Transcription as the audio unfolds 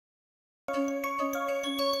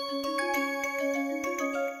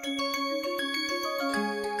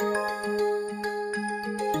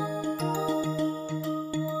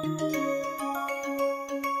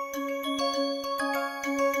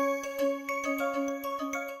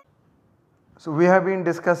So, we have been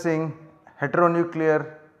discussing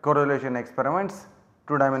heteronuclear correlation experiments,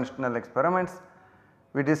 2-dimensional experiments.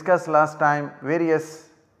 We discussed last time various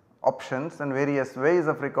options and various ways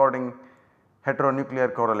of recording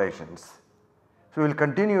heteronuclear correlations. So, we will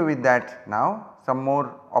continue with that now, some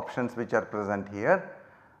more options which are present here,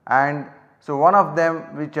 and so one of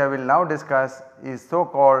them which I will now discuss is so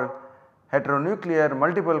called heteronuclear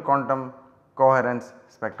multiple quantum coherence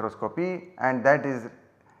spectroscopy, and that is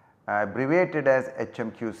abbreviated as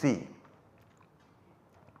HMQC.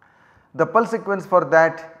 The pulse sequence for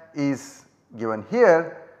that is given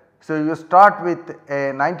here. So, you start with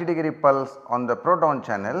a 90-degree pulse on the proton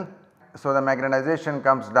channel. So, the magnetization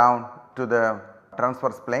comes down to the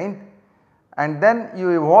transverse plane, and then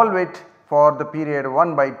you evolve it for the period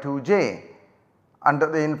 1/2j under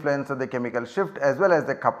the influence of the chemical shift as well as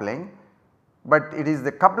the coupling, but it is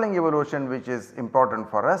the coupling evolution which is important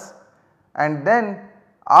for us. And then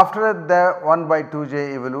after the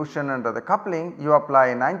 1/2j evolution under the coupling, you apply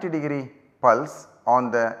a 90-degree pulse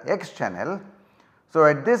on the X channel. So,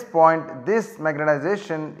 at this point this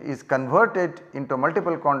magnetization is converted into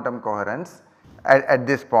multiple quantum coherence at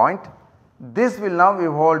this point. This will now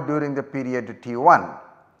evolve during the period T1.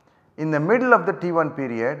 In the middle of the T1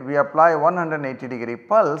 period, we apply 180-degree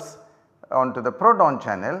pulse onto the proton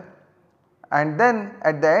channel, and then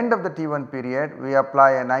at the end of the T1 period we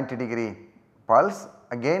apply a 90-degree pulse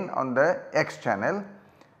again on the X channel,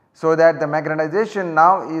 so that the magnetization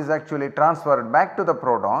now is actually transferred back to the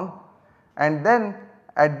proton, and then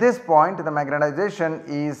at this point the magnetization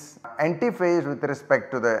is antiphase with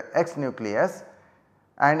respect to the X nucleus,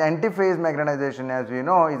 and antiphase magnetization as we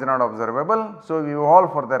know is not observable. So, we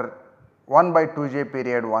evolve for the 1/2j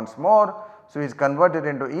period once more. So, it is converted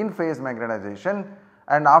into in phase magnetization,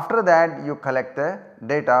 and after that you collect the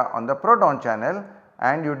data on the proton channel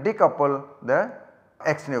and you decouple the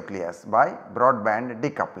X nucleus by broadband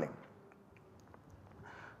decoupling.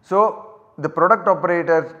 So, the product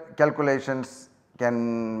operator calculations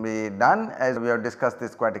can be done, as we have discussed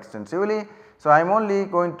this quite extensively. So, I am only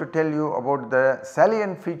going to tell you about the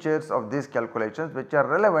salient features of these calculations which are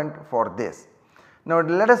relevant for this. Now,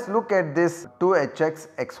 let us look at this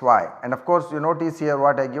 2HX-XY, and of course, you notice here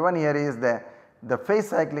what I given here is the phase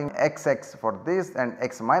cycling XX for this and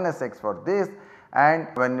X minus X for this, and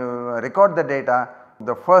when you record the data,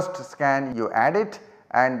 the first scan you add it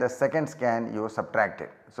and the second scan you subtract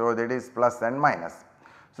it. So, that is plus and minus.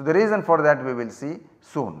 So, the reason for that we will see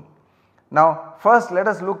soon. Now, first let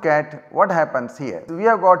us look at what happens here. So, we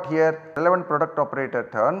have got here relevant product operator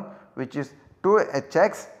term which is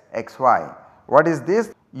 2HX-XY. What is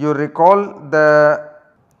this? You recall the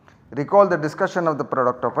discussion of the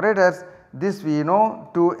product operators. This we know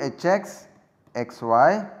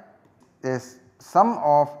 2HX-XY is sum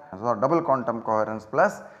of double quantum coherence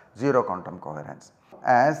plus 0 quantum coherence,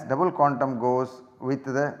 as double quantum goes with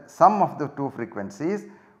the sum of the two frequencies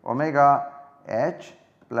omega h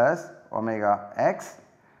plus omega x,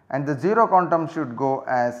 and the 0 quantum should go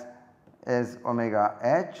as omega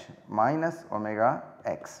h minus omega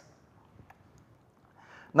x.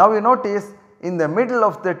 Now, we notice in the middle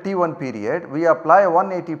of the T1 period we apply a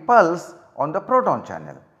 180 pulse on the proton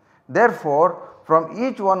channel. Therefore, from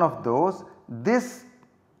each one of those this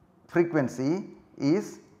frequency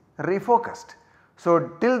is refocused. So,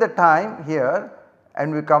 till the time here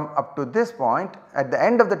and we come up to this point at the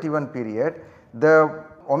end of the T1 period, the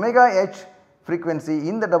omega h frequency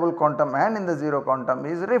in the double quantum and in the 0 quantum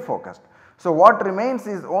is refocused. So, what remains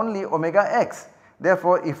is only omega x.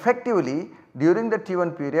 Therefore, effectively during the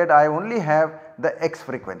T1 period I only have the x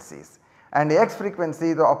frequencies, and the x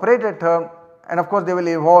frequency the operator term, and of course they will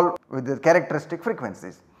evolve with the characteristic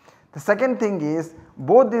frequencies. The second thing is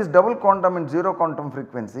both these double quantum and 0 quantum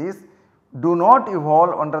frequencies do not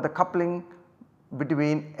evolve under the coupling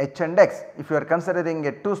between H and X. If you are considering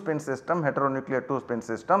a 2-spin system, heteronuclear 2-spin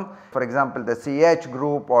system, for example the CH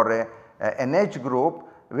group or a NH group,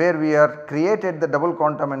 where we are created the double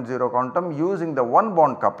quantum and 0 quantum using the 1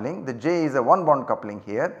 bond coupling, the J is a 1 bond coupling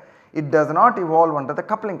here, it does not evolve under the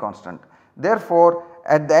coupling constant. Therefore,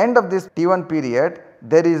 at the end of this T1 period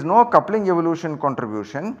there is no coupling evolution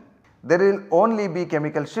contribution, there will only be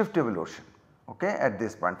chemical shift evolution, okay, at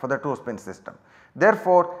this point for the 2-spin system.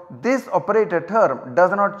 Therefore, this operator term does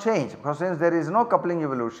not change, because since there is no coupling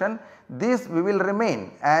evolution, this we will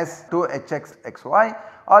remain as 2HX-XY,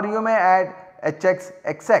 or you may add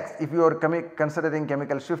HX-XX. If you are considering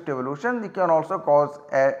chemical shift evolution, you can also cause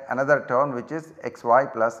another term which is XY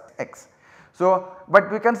plus X. So, but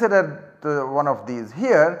we consider one of these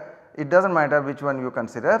here, it does not matter which one you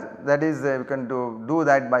consider, that is you can do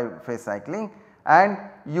that by phase cycling, and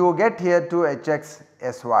you get here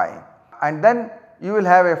 2HX-SY. and then you will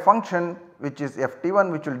have a function which is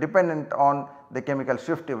Ft1 which will dependent on the chemical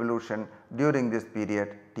shift evolution during this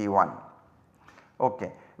period T1.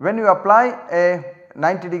 Okay. When you apply a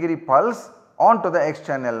 90-degree pulse onto the X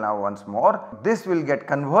channel now once more, this will get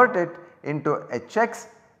converted into Hx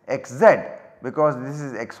xz, because this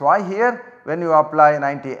is xy here. When you apply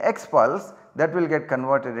 90x pulse, that will get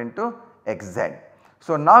converted into xz.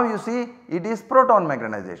 So now you see it is proton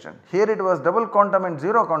magnetization. Here it was double quantum and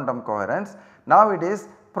 0 quantum coherence. Now it is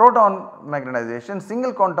proton magnetization,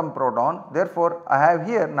 single quantum proton. Therefore I have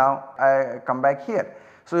here, now I come back here.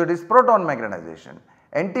 So it is proton magnetization,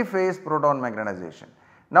 anti-phase proton magnetization.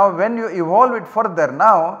 Now when you evolve it further,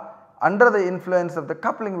 now under the influence of the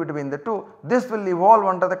coupling between the two, this will evolve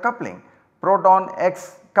under the coupling, proton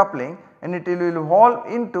X coupling, and it will evolve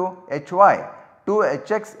into Hy.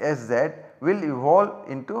 2Hx will evolve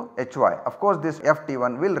into Hy. Of course this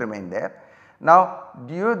Ft1 will remain there. Now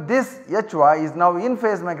this Hy is now in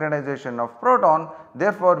phase magnetization of proton,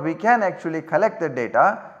 therefore we can actually collect the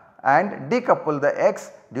data and decouple the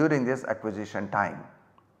X during this acquisition time.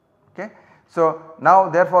 Okay. So now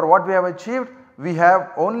therefore what we have achieved, we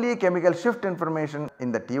have only chemical shift information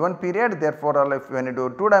in the T1 period. Therefore if when you do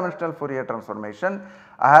 2-dimensional Fourier transformation,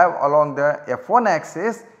 I have along the F1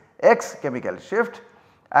 axis X chemical shift,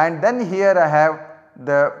 and then here I have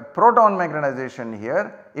the proton magnetization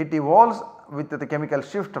here. It evolves with the chemical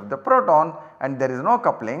shift of the proton and there is no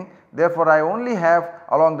coupling. Therefore I only have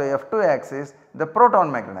along the F2 axis the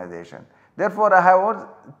proton magnetization. Therefore I have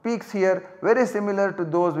peaks here very similar to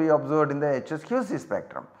those we observed in the HSQC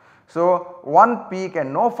spectrum. So one peak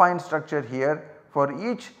and no fine structure here for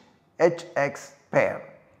each HX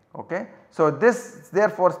pair. Okay. So this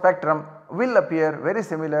therefore spectrum will appear very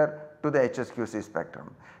similar to the HSQC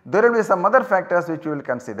spectrum. There will be some other factors which you will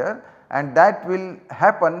consider, and that will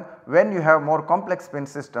happen when you have more complex spin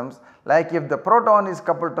systems, like if the proton is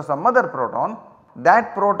coupled to some other proton,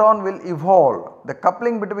 that proton will evolve. The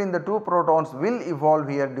coupling between the two protons will evolve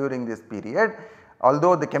here during this period,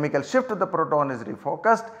 although the chemical shift of the proton is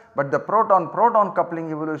refocused, but the proton-proton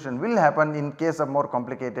coupling evolution will happen in case of more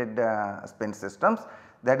complicated spin systems.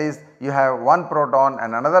 That is, you have one proton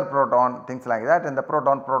and another proton, things like that, and the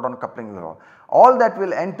proton-proton coupling will go. All that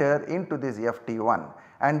will enter into this Ft1,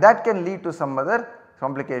 and that can lead to some other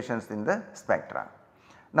complications in the spectra.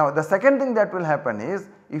 Now the second thing that will happen is,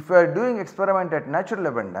 if you are doing experiment at natural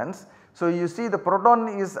abundance, so you see the proton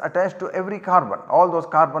is attached to every carbon, all those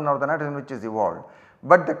carbon or the nitrogen which is evolved,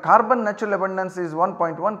 but the carbon natural abundance is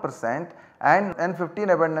 1.1% and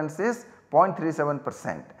N15 abundance is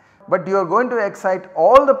 0.37%. But you are going to excite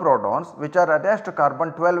all the protons which are attached to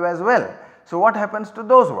carbon 12 as well. So what happens to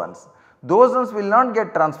those ones? Those ones will not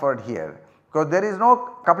get transferred here, because there is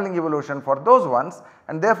no coupling evolution for those ones,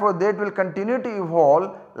 and therefore they will continue to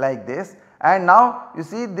evolve like this. And now you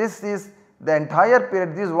see this is the entire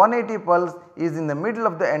period, this 180 pulse is in the middle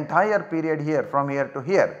of the entire period here, from here to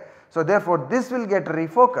here. So therefore this will get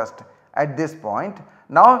refocused at this point.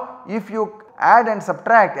 Now if you add and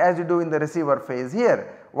subtract as you do in the receiver phase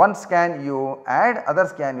here, one scan you add, other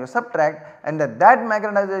scan you subtract, and that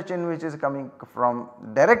magnetization which is coming from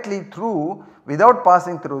directly through without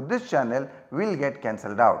passing through this channel will get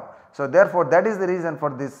cancelled out. So therefore that is the reason for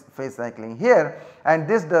this phase cycling here, and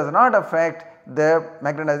this does not affect the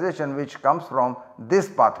magnetization which comes from this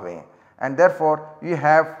pathway, and therefore you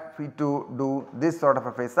have to do this sort of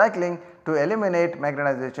a phase cycling to eliminate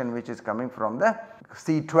magnetization which is coming from the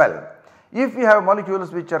C12. If you have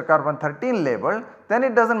molecules which are carbon 13 labeled, then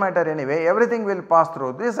it does not matter anyway, everything will pass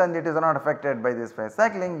through this and it is not affected by this phase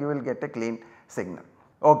cycling, you will get a clean signal.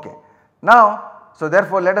 Okay. Now, so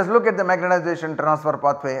therefore let us look at the magnetization transfer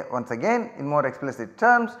pathway once again in more explicit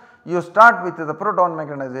terms. You start with the proton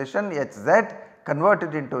magnetization Hz, convert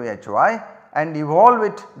it into Hy and evolve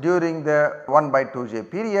it during the 1/2j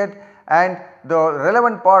period, and the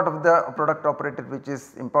relevant part of the product operator which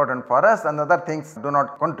is important for us and other things do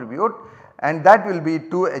not contribute, and that will be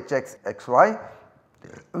 2Hx xy,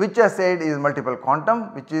 which I said is multiple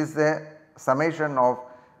quantum, which is a summation of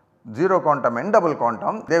 0 quantum and double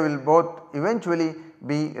quantum. They will both eventually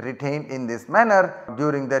be retained in this manner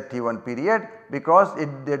during the T1 period, because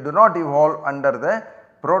they do not evolve under the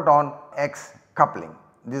proton X coupling.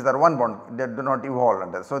 These are one bond, they do not evolve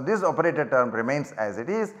under. So this operator term remains as it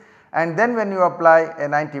is, and then when you apply a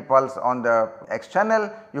 90 pulse on the X channel,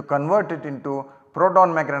 you convert it into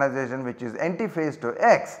proton magnetization which is antiphase to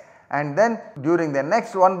X, and then during the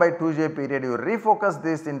next 1/2j period you refocus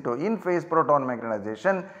this into in phase proton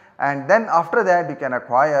magnetization, and then after that you can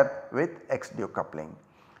acquire with X decoupling.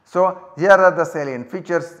 So here are the salient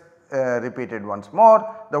features repeated once more.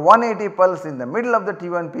 The 180 pulse in the middle of the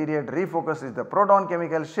T1 period refocuses the proton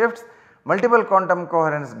chemical shifts. Multiple quantum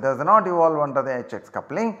coherence does not evolve under the HX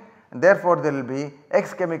coupling, and therefore there will be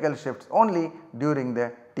X chemical shifts only during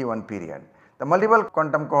the T1 period. The multiple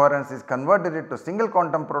quantum coherence is converted into single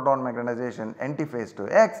quantum proton magnetization antiphase to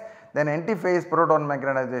X, then antiphase proton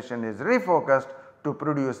magnetization is refocused to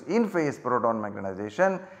produce in phase proton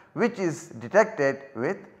magnetization, which is detected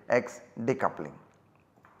with X decoupling.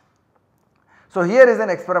 So, here is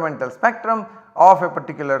an experimental spectrum of a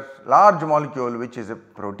particular large molecule which is a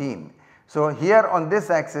protein. So, here on this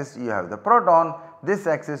axis you have the proton, this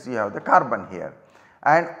axis you have the carbon here,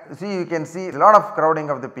 and see, you can see a lot of crowding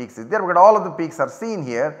of the peaks is there, but all of the peaks are seen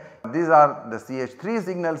here. These are the CH3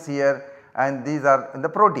 signals here and these are in the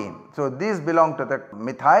protein. So, these belong to the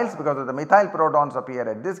methyls because of the methyl protons appear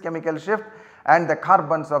at this chemical shift and the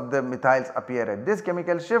carbons of the methyls appear at this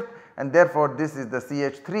chemical shift, and therefore, this is the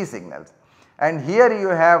CH3 signals. And here you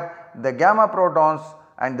have the gamma protons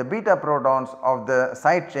and the beta protons of the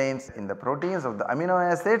side chains in the proteins of the amino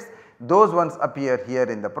acids. Those ones appear here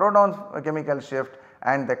in the proton chemical shift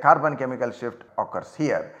and the carbon chemical shift occurs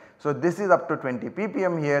here. So, this is up to 20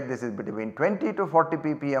 ppm here, this is between 20 to 40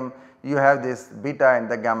 ppm, you have this beta and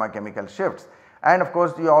the gamma chemical shifts. And of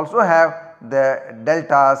course, you also have the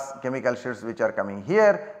deltas chemical shifts which are coming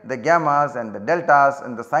here, the gammas and the deltas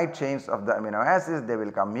and the side chains of the amino acids, they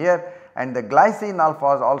will come here, and the glycine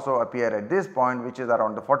alphas also appear at this point, which is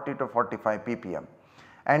around the 40 to 45 ppm.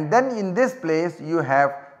 And then in this place you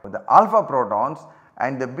have the alpha protons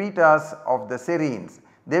and the betas of the serines,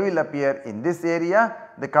 they will appear in this area.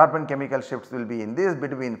 The carbon chemical shifts will be in this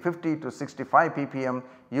between 50 to 65 ppm.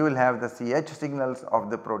 You will have the CH signals of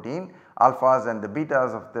the protein, alphas and the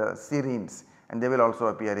betas of the serines, and they will also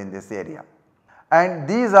appear in this area. And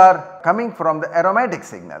these are coming from the aromatic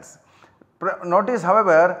signals. Notice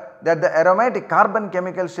however that the aromatic carbon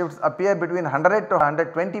chemical shifts appear between 100 to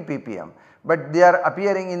 120 ppm, but they are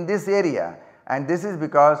appearing in this area, and this is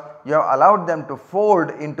because you have allowed them to fold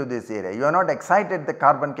into this area. You have not excited the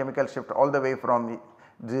carbon chemical shift all the way from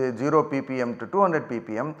 0 ppm to 200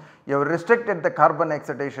 ppm, you have restricted the carbon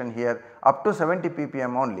excitation here up to 70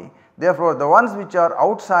 ppm only. Therefore, the ones which are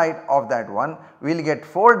outside of that one will get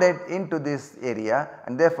folded into this area,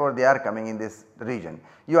 and therefore, they are coming in this region.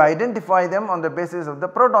 You identify them on the basis of the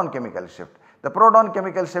proton chemical shift. The proton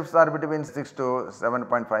chemical shifts are between 6 to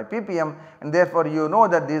 7.5 ppm, and therefore, you know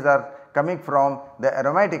that these are coming from the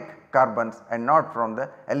aromatic carbons and not from the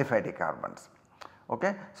aliphatic carbons.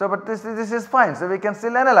 Okay. So, but this is fine. So, we can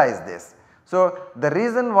still analyze this. So, the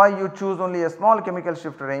reason why you choose only a small chemical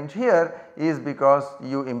shift range here is because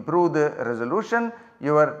you improve the resolution,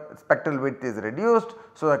 your spectral width is reduced.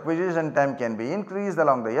 So, acquisition time can be increased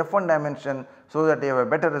along the F1 dimension, so that you have a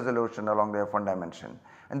better resolution along the F1 dimension.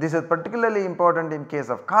 And this is particularly important in case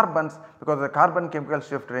of carbons, because the carbon chemical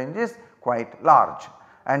shift range is quite large,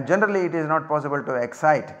 and generally it is not possible to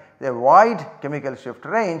excite a wide chemical shift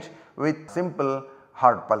range with simple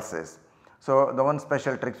hard pulses. So, the one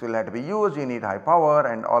special tricks will have to be used, you need high power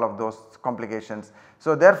and all of those complications.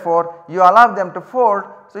 So, therefore, you allow them to fold,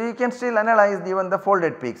 so you can still analyze even the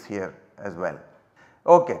folded peaks here as well.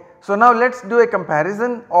 Okay. So, now let us do a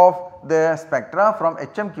comparison of the spectra from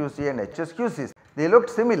HMQC and HSQC. They looked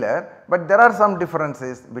similar, but there are some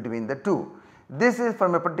differences between the two. This is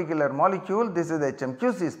from a particular molecule, this is the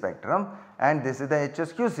HMQC spectrum and this is the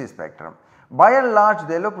HSQC spectrum. By and large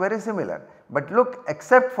they look very similar, but look,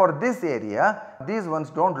 except for this area, these ones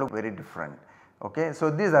do not look very different. Okay. So,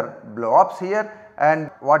 these are blow ups here, and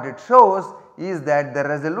what it shows is that the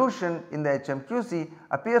resolution in the HMQC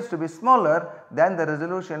appears to be smaller than the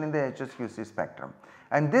resolution in the HSQC spectrum.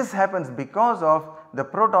 And this happens because of the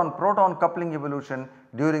proton-proton coupling evolution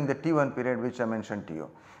during the T1 period, which I mentioned to you.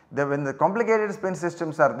 When the complicated spin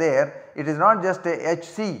systems are there, it is not just a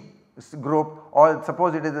HC group, or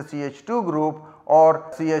suppose it is a CH2 group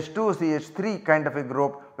or CH2 CH3 kind of a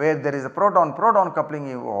group where there is a proton-proton coupling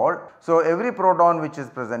involved. So, every proton which is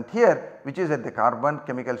present here, which is at the carbon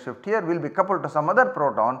chemical shift here, will be coupled to some other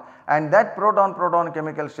proton, and that proton-proton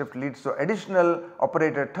chemical shift leads to additional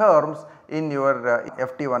operator terms in your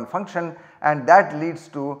FT1 function, and that leads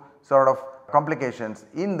to sort of complications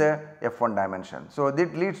in the F1 dimension. So,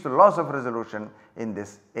 it leads to loss of resolution in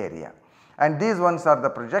this area. And these ones are the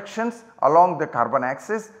projections along the carbon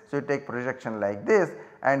axis. So, you take projection like this,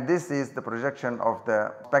 and this is the projection of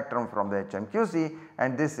the spectrum from the HMQC,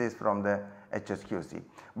 and this is from the HSQC.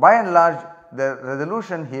 By and large, the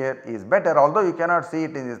resolution here is better, although you cannot see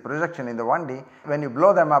it in this projection in the 1D. When you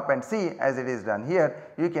blow them up and see as it is done here,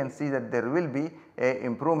 you can see that there will be a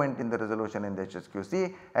improvement in the resolution in the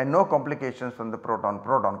HSQC and no complications from the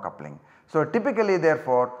proton-proton coupling. So, typically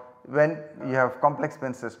therefore, when you have complex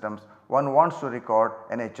spin systems, one wants to record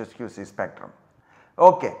an HSQC spectrum.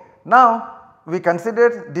 Okay. Now, we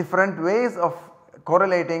considered different ways of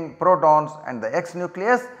correlating protons and the X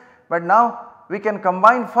nucleus, but now we can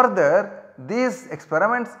combine further these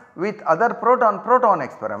experiments with other proton-proton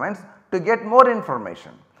experiments to get more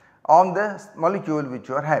information on the molecule which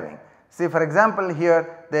you are having. See, for example,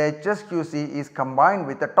 here the HSQC is combined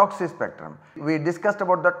with the TOCSY spectrum. We discussed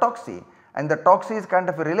about the TOCSY, and the TOCSY is kind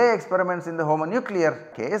of a relay experiments in the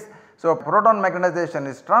homonuclear case. So, proton magnetization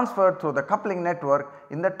is transferred through the coupling network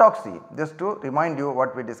in the TOCSY, just to remind you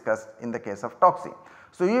what we discussed in the case of TOCSY.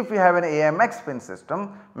 So, if you have an AMX spin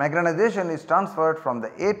system, magnetization is transferred from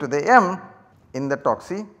the A to the M in the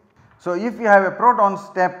TOCSY. So, if you have a proton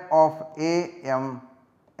step of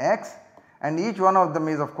AMX and each one of them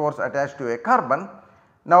is of course attached to a carbon.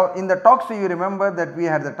 Now, in the TOCSY you remember that we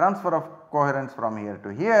had the transfer of coherence from here to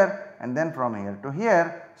here and then from here to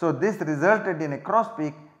here. So, this resulted in a cross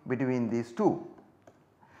peak between these two.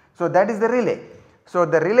 So, that is the relay. So,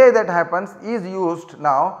 the relay that happens is used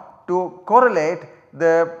now to correlate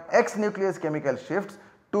the X nucleus chemical shifts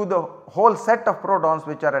to the whole set of protons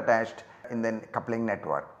which are attached in the coupling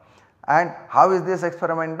network. And how is this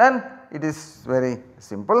experiment done? It is very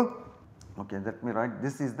simple. Okay, let me write,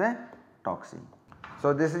 this is the TOCSY.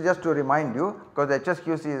 So, this is just to remind you, because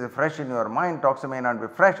HSQC is fresh in your mind, TOCSY may not be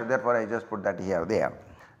fresh, therefore I just put that here there.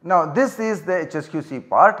 Now, this is the HSQC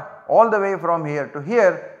part, all the way from here to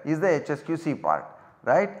here is the HSQC part,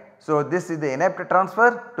 right. So, this is the inept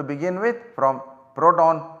transfer to begin with from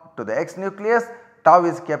proton to the X nucleus, tau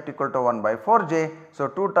is kept equal to 1 by 4j. So,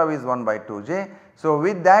 2 tau is 1 by 2j. So,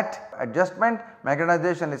 with that adjustment,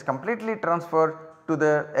 magnetization is completely transferred to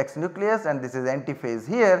the X nucleus and this is antiphase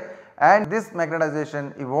here, and this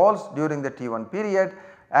magnetization evolves during the T1 period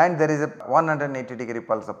and there is a 180 degree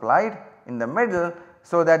pulse applied in the middle,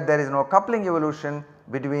 so that there is no coupling evolution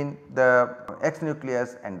between the X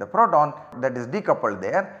nucleus and the proton, that is decoupled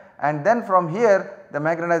there, and then from here the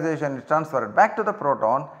magnetization is transferred back to the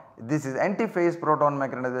proton. This is antiphase proton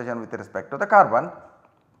magnetization with respect to the carbon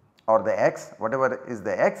or the X, whatever is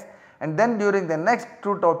the X, and then during the next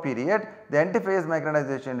 2 tau period the antiphase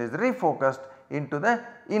magnetization is refocused into the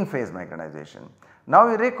in phase magnetization. Now,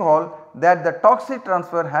 you recall that the TOCSY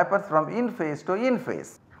transfer happens from in phase to in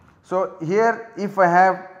phase. So, here if I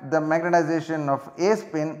have the magnetization of A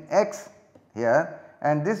spin X here,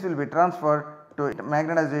 and this will be transferred to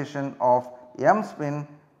magnetization of M spin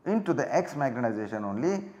into the X magnetization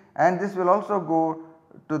only, and this will also go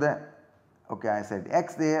to the, okay, I said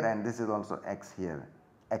X there and this is also X here,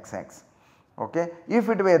 XX. Okay. If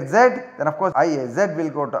it were Z, then of course IAZ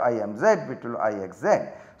will go to IMZ, which will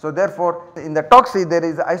IXZ. So, therefore, in the TOCSY there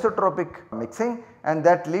is isotropic mixing and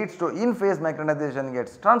that leads to in phase magnetization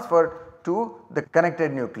gets transferred to the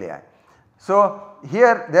connected nuclei. So,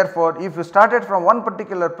 here therefore, if you started from one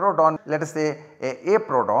particular proton, let us say a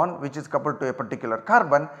proton which is coupled to a particular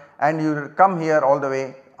carbon, and you come here all the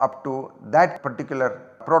way up to that particular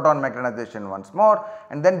proton magnetization once more,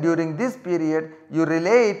 and then during this period you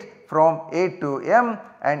relay it from A to M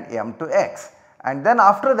and M to X, and then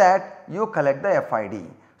after that you collect the FID.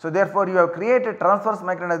 So, therefore, you have created transverse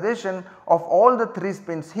magnetization of all the 3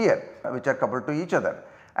 spins here which are coupled to each other,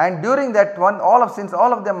 and during that one since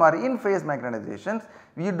all of them are in phase magnetizations,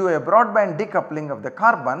 we do a broadband decoupling of the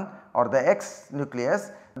carbon or the X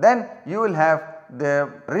nucleus, then you will have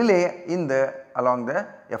the relay in the along the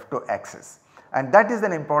F2 axis, and that is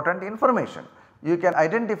an important information. You can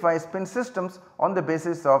identify spin systems on the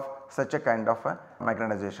basis of such a kind of a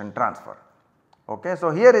magnetization transfer. Okay. So,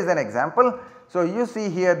 here is an example. So, you see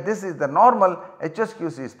here this is the normal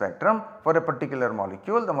HSQC spectrum for a particular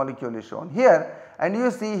molecule, the molecule is shown here, and you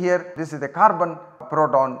see here this is the carbon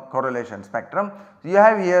proton correlation spectrum. So, you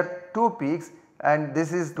have here 2 peaks and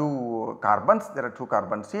this is 2 carbons, there are 2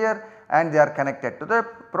 carbons here and they are connected to the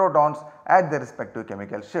protons at their respective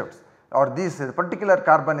chemical shifts, or this particular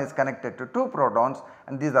carbon is connected to 2 protons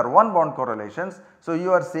and these are 1 bond correlations. So,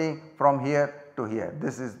 you are seeing from here to here,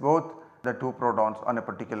 this is both the 2 protons on a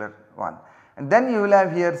particular one, and then you will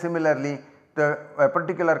have here similarly the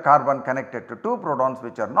particular carbon connected to 2 protons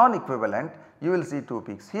which are non-equivalent, you will see 2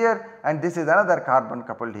 peaks here, and this is another carbon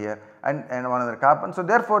coupled here and another carbon. So,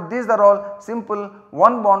 therefore, these are all simple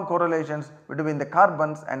 1 bond correlations between the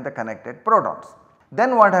carbons and the connected protons.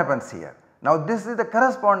 Then what happens here? Now, this is the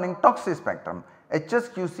corresponding TOCSY spectrum,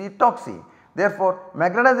 HSQC-TOCSY, Therefore,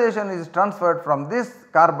 magnetization is transferred from this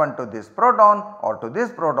carbon to this proton or to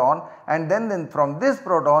this proton, and then from this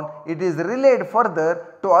proton it is relayed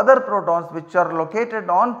further to other protons which are located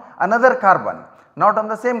on another carbon, not on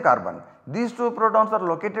the same carbon. These two protons are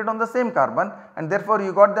located on the same carbon, and therefore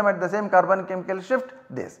you got them at the same carbon chemical shift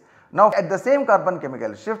this. Now at the same carbon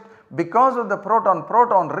chemical shift, because of the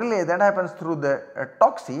proton-proton relay that happens through the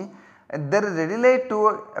TOCSY, there is a relay to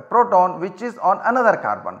a proton which is on another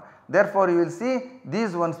carbon. Therefore, you will see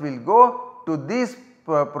these ones will go to these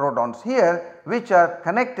protons here which are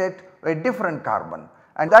connected to a different carbon,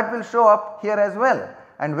 and that will show up here as well.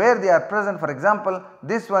 And where they are present, for example,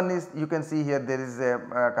 this one is, you can see here there is a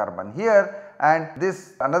carbon here, and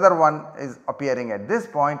this another one is appearing at this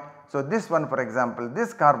point. So, this one, for example,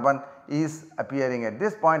 this carbon is appearing at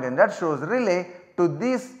this point, and that shows relay to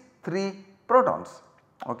these 3 protons.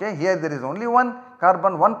 Okay, here there is only one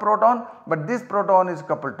carbon, one proton, but this proton is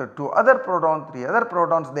coupled to 2 other protons, 3 other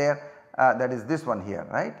protons there, that is this one here,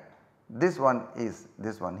 right. This one is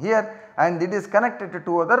this one here, and it is connected to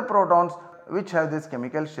 2 other protons which have this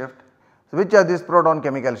chemical shift, which are these proton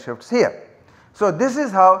chemical shifts here. So, this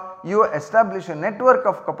is how you establish a network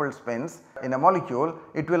of coupled spins in a molecule.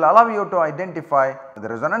 It will allow you to identify the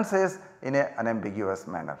resonances in an unambiguous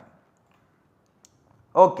manner.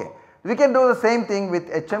 Okay. We can do the same thing with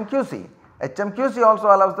HMQC. HMQC also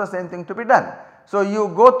allows the same thing to be done. So,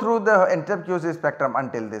 you go through the HMQC spectrum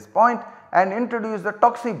until this point and introduce the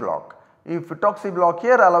TOCSY block. If TOCSY block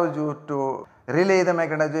here allows you to relay the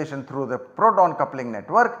magnetization through the proton coupling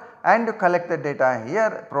network, and you collect the data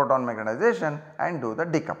here, proton magnetization, and do the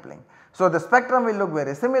decoupling. So, the spectrum will look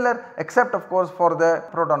very similar, except of course for the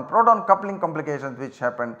proton-proton coupling complications which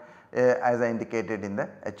happen as I indicated in the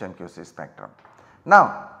HMQC spectrum.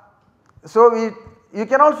 Now, so you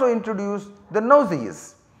can also introduce the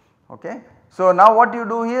NOESYs. Okay. So, now what you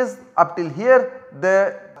do is, up till here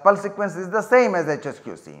the pulse sequence is the same as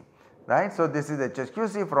HSQC, right. So, this is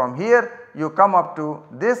HSQC, from here you come up to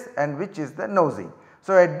this, and which is the NOESY.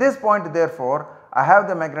 So, at this point therefore, I have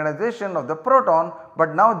the magnetization of the proton,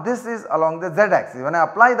 but now this is along the z axis. When I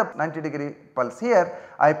apply the 90° pulse here,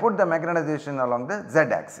 I put the magnetization along the z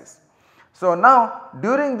axis. So, now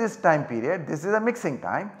during this time period, this is a mixing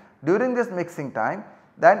time. During this mixing time,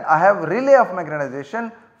 then I have relay of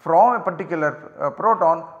magnetization from a particular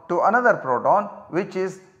proton to another proton which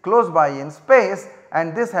is close by in space,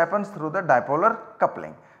 and this happens through the dipolar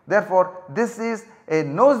coupling. Therefore, this is a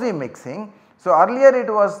NOESY mixing. So, earlier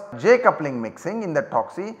it was J coupling mixing in the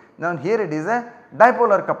TOCSY, now here it is a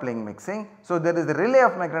dipolar coupling mixing. So, there is a relay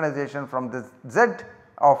of magnetization from this Z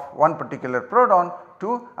of one particular proton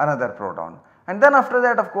to another proton. And then after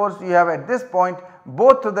that, of course, you have at this point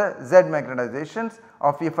both the Z magnetizations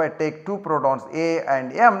of, if I take 2 protons A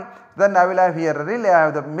and M, then I will have here a relay. I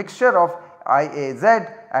have the mixture of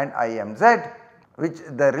IAZ and IMZ, which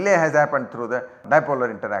the relay has happened through the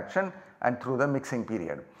dipolar interaction and through the mixing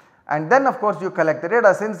period. And then of course you collect the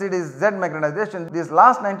data. Since it is Z magnetization, this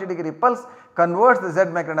last 90° pulse converts the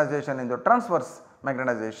Z magnetization into transverse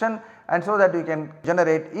magnetization, and so that you can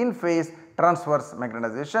generate in phase transverse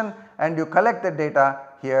magnetization, and you collect the data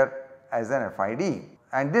here as an FID,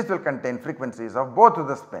 and this will contain frequencies of both of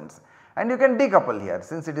the spins, and you can decouple here.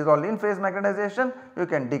 Since it is all in phase magnetization, you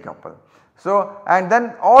can decouple. So, and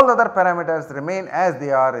then all other parameters remain as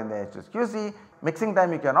they are in the HSQC. Mixing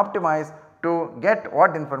time you can optimize to get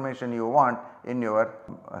what information you want in your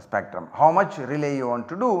spectrum, how much relay you want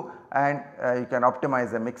to do, and you can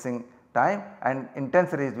optimize the mixing time, and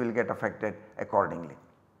intensities will get affected accordingly.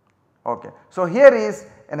 Okay. So, here is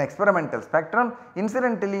an experimental spectrum.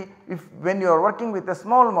 Incidentally, if when you are working with a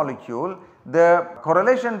small molecule, the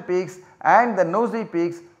correlation peaks and the NOESY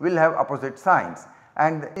peaks will have opposite signs,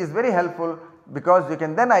 and is very helpful because you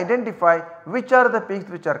can then identify which are the peaks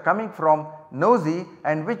which are coming from NOESY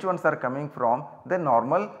and which ones are coming from the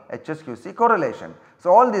normal HSQC correlation.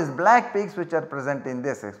 So, all these black peaks which are present in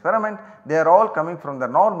this experiment, they are all coming from the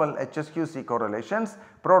normal HSQC correlations,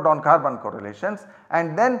 proton carbon correlations,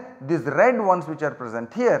 and then these red ones which are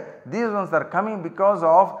present here, these ones are coming because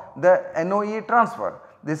of the NOE transfer.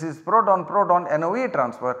 This is proton proton NOE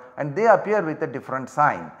transfer, and they appear with a different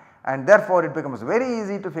sign, and therefore it becomes very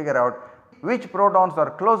easy to figure out which protons are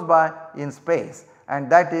close by in space,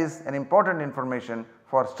 and that is an important information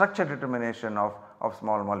for structure determination of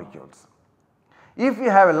small molecules. If you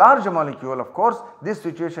have a large molecule, of course this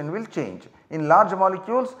situation will change. In large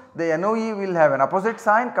molecules, the NOE will have an opposite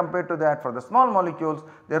sign compared to that for the small molecules.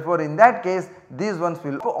 Therefore, in that case these ones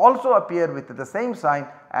will also appear with the same sign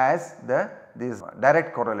as these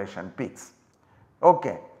direct correlation peaks.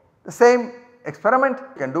 Okay. The same experiment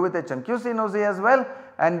you can do with HMQC-NOESY as well,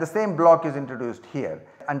 and the same block is introduced here.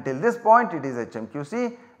 Until this point it is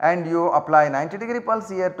HMQC, and you apply 90° pulse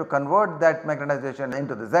here to convert that magnetization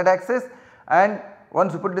into the Z axis, and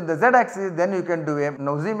once you put it in the Z axis, then you can do a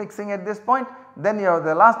NOESY mixing at this point. Then you have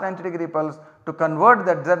the last 90° pulse to convert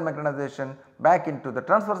that Z magnetization back into the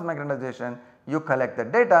transverse magnetization. You collect the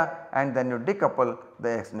data and then you decouple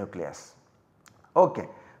the X nucleus. Okay.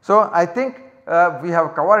 So, I think we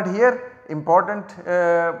have covered here important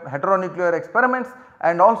heteronuclear experiments,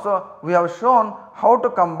 and also we have shown how to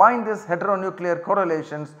combine these heteronuclear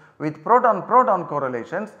correlations with proton-proton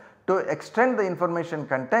correlations to extend the information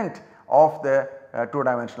content of the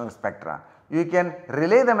 2-dimensional spectra. You can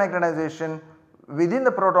relay the magnetization within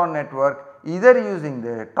the proton network either using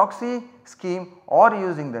the TOCSY scheme or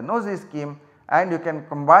using the NOESY scheme, and you can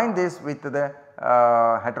combine this with the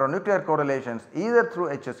heteronuclear correlations either through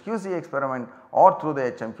HSQC experiment or through the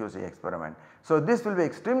HMQC experiment. So, this will be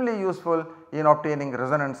extremely useful in obtaining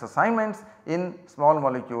resonance assignments in small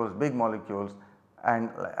molecules, big molecules, and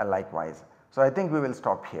likewise. So, I think we will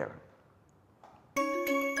stop here.